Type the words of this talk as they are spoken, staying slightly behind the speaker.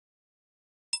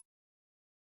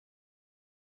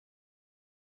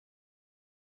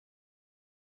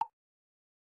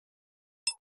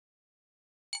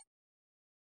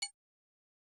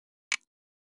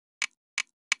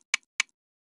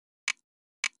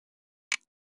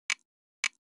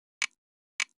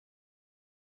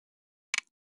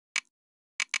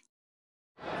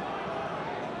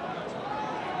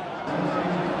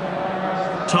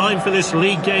Time for this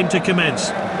league game to commence.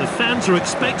 The fans are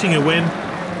expecting a win.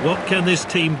 What can this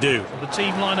team do? The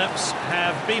team lineups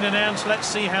have been announced. Let's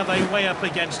see how they weigh up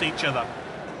against each other.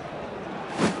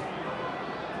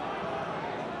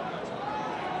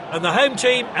 And the home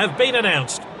team have been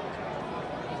announced.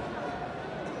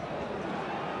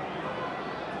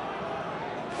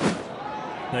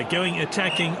 They're going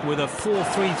attacking with a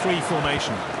 4-3-3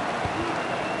 formation.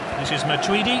 This is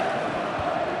Matuidi.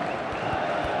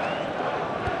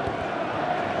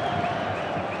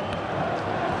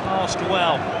 Passed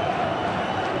well.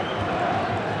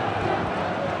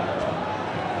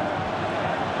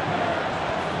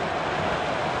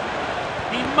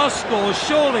 He must score,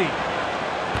 surely.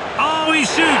 Oh, he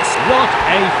shoots! What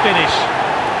a finish.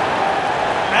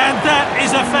 And that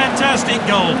is a fantastic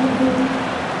goal.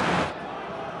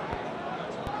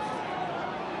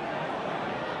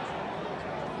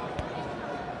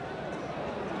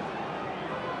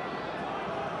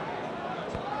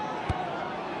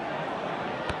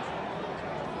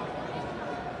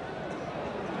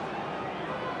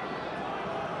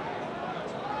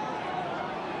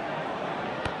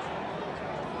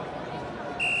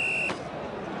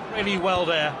 Really well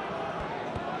there.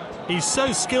 He's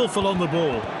so skillful on the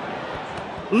ball.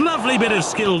 Lovely bit of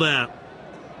skill there.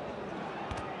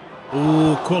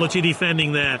 Ooh, quality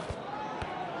defending there.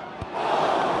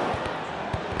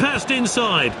 Passed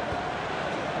inside.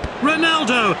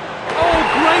 Ronaldo. Oh,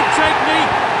 great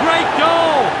technique, great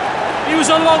goal. He was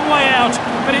a long way out,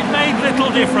 but it made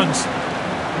little difference.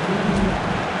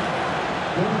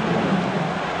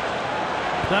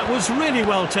 That was really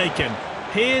well taken.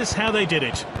 Here's how they did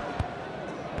it.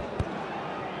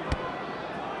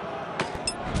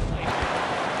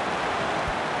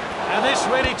 And this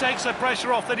really takes the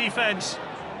pressure off the defence.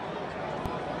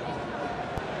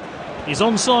 He's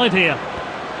onside here.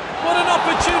 What an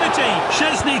opportunity!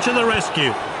 Chesney to the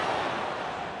rescue.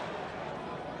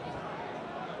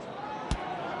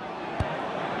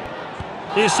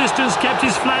 The assistant's kept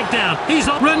his flag down. He's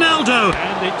on Ronaldo.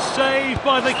 And it's saved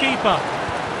by the keeper.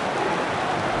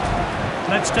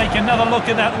 Let's take another look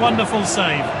at that wonderful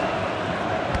save.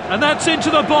 And that's into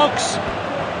the box.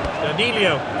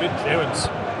 Danilo, good clearance.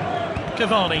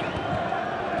 Cavani.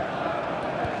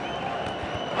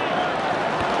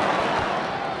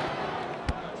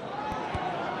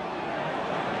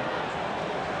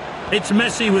 It's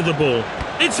Messi with the ball.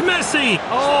 It's Messi!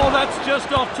 Oh, that's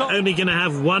just off top. Only going to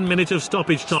have 1 minute of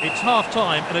stoppage time. It's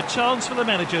half-time and a chance for the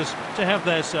managers to have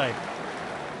their say.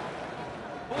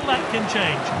 All that can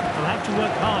change. They'll have to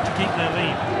work hard to keep their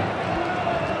lead.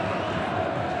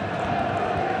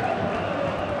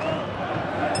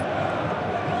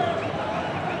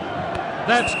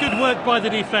 That's good work by the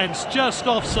defence, just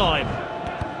offside.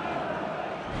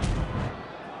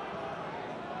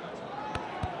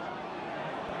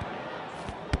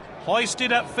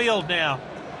 Hoisted upfield now.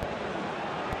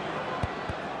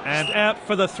 And out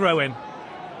for the throw-in.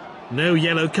 No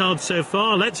yellow card so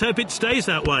far. Let's hope it stays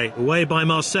that way. Away by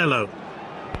Marcelo.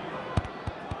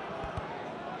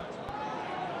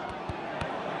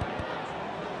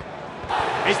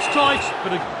 It's tight,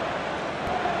 but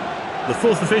the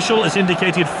fourth official has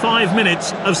indicated 5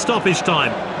 minutes of stoppage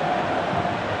time.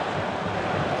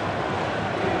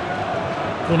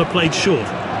 Corner played short.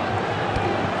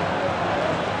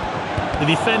 The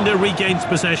defender regains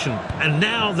possession, and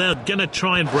now they're going to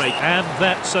try and break. And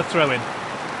that's a throw-in.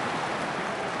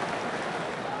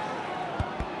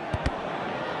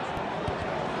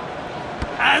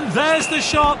 And there's the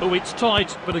shot. Oh, it's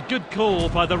tight, but a good call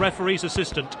by the referee's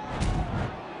assistant.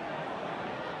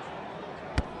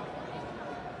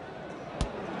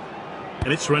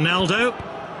 And it's Ronaldo.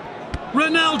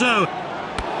 Ronaldo!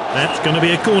 That's going to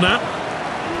be a corner.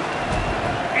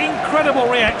 Incredible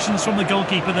reactions from the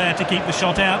goalkeeper there to keep the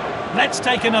shot out. Let's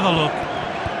take another look.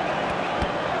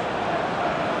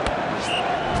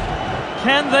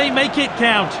 Can they make it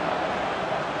count?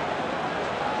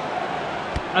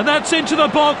 And that's into the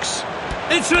box.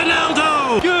 It's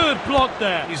Ronaldo! Good block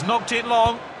there. He's knocked it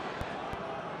long.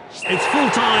 It's full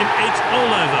time. It's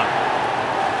all over.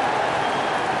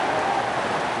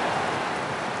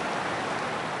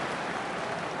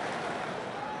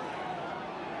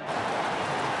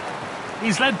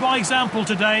 He's led by example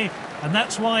today, and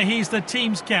that's why he's the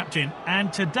team's captain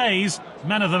and today's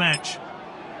man of the match.